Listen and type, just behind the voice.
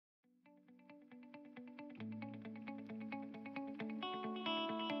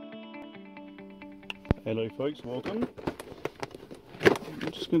Hello folks, welcome.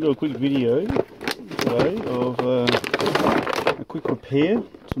 I'm just going to do a quick video today of a quick repair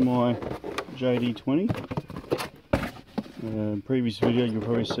to my JD20. Previous video you'll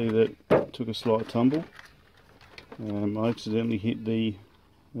probably see that it took a slight tumble. I accidentally hit the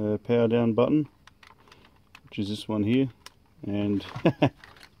power down button, which is this one here, and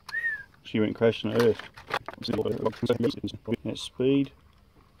she went crashing to earth at speed.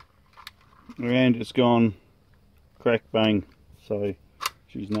 And it's gone crack bang, so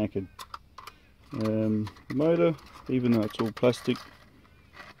she's knackered. The motor, even though it's all plastic,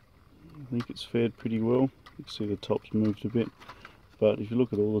 I think it's fared pretty well. You can see the top's moved a bit, but if you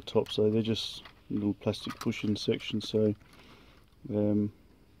look at all the tops, so they're just little plastic push-in sections, so I don't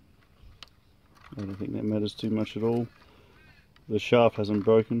think that matters too much at all. The shaft hasn't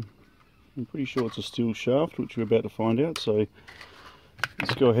broken. I'm pretty sure it's a steel shaft, which we're about to find out, so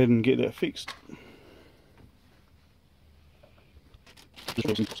let's go ahead and get that fixed.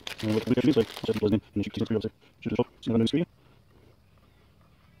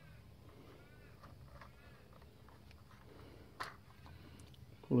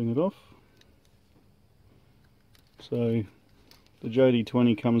 Pulling it off. So the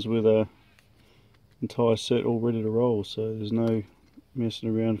JD20 comes with a entire set all ready to roll, so there's no messing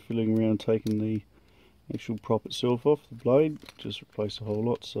around, fiddling around, taking the actual prop itself off the blade. Just replace a whole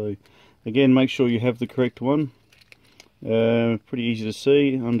lot. So again, make sure you have the correct one. Pretty easy to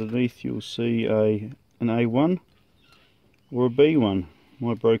see. Underneath you'll see an A1 or a B1.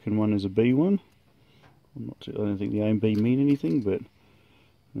 My broken one is a B1. I don't think the A and B mean anything, but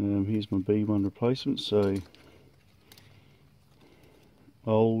here's my B1 replacement. So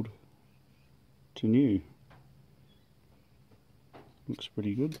old to new. Looks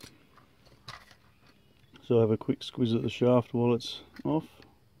pretty good. So I'll have a quick squiz at the shaft while it's off.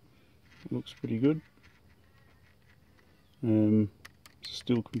 It looks pretty good.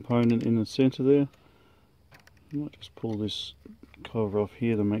 Steel component in the center there. I might just pull this cover off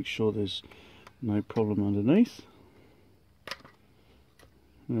here to make sure there's no problem underneath.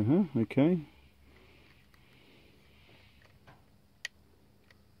 Okay.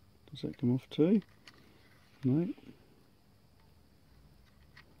 Does that come off too? No.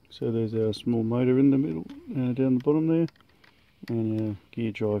 So there's our small motor in the middle, down the bottom there, and our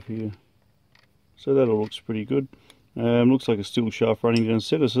gear drive here. So that all looks pretty good. Looks like a steel shaft running down the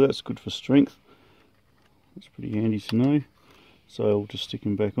center, so that's good for strength. That's pretty handy to know. So I'll just stick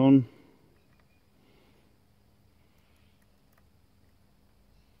him back on.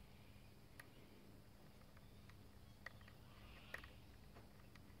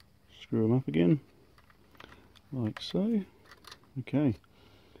 Screw them up again, like so. Okay.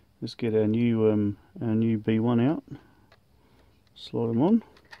 Let's get our new B1 out. Slide them on.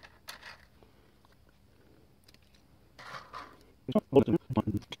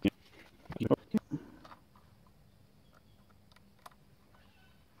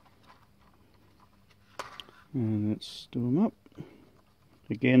 And let's do them up.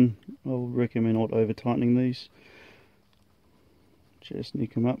 Again, I would recommend not over tightening these. Just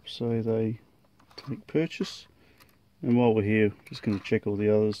nick them up so they take purchase. And while we're here, just going to check all the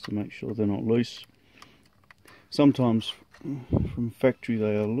others to make sure they're not loose. Sometimes from factory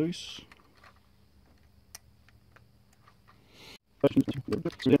they are loose.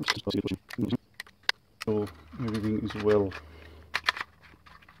 Sure everything is well.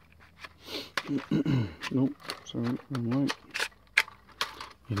 Nope, sorry, wrong way.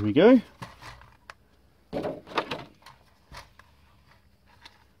 Here we go.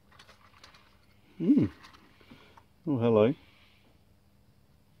 Oh, hello.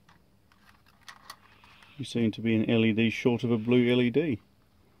 You seem to be an LED short of a blue LED.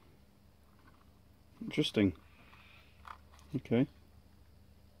 Interesting. Okay.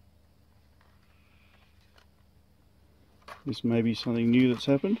 This may be something new that's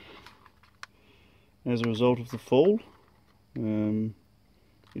happened as a result of the fall.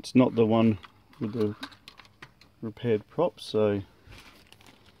 It's not the one with the repaired props, so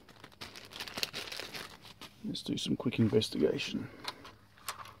let's do some quick investigation.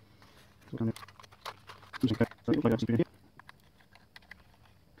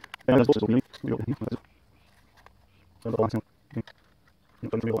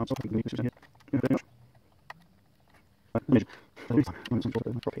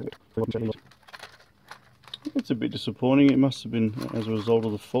 It's a bit disappointing. It must have been as a result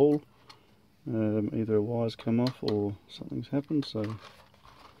of the fall. Either a wire's come off or something's happened, so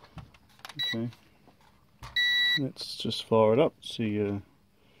okay. Let's just fire it up, see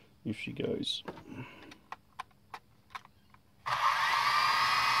if she goes.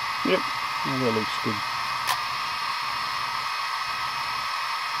 Yep, Oh, that looks good.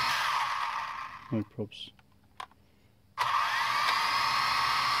 No props.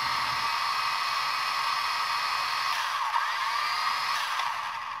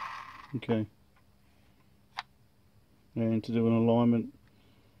 Okay. And to do an alignment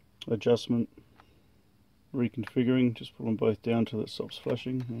adjustment, reconfiguring, just put them both down till it stops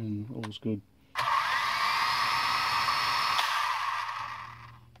flashing and all's good.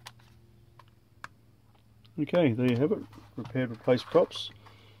 Okay, there you have it. Repaired, replaced props.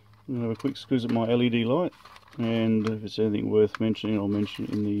 I'm going to have a quick squeeze at my LED light, and if it's anything worth mentioning, I'll mention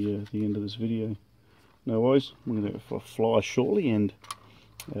it in the end of this video. No worries, I'm going to fly shortly and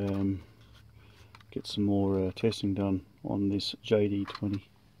get some more testing done on this JD20.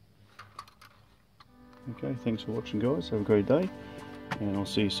 Okay, thanks for watching guys, have a great day, and I'll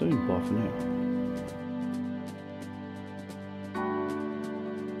see you soon. Bye for now.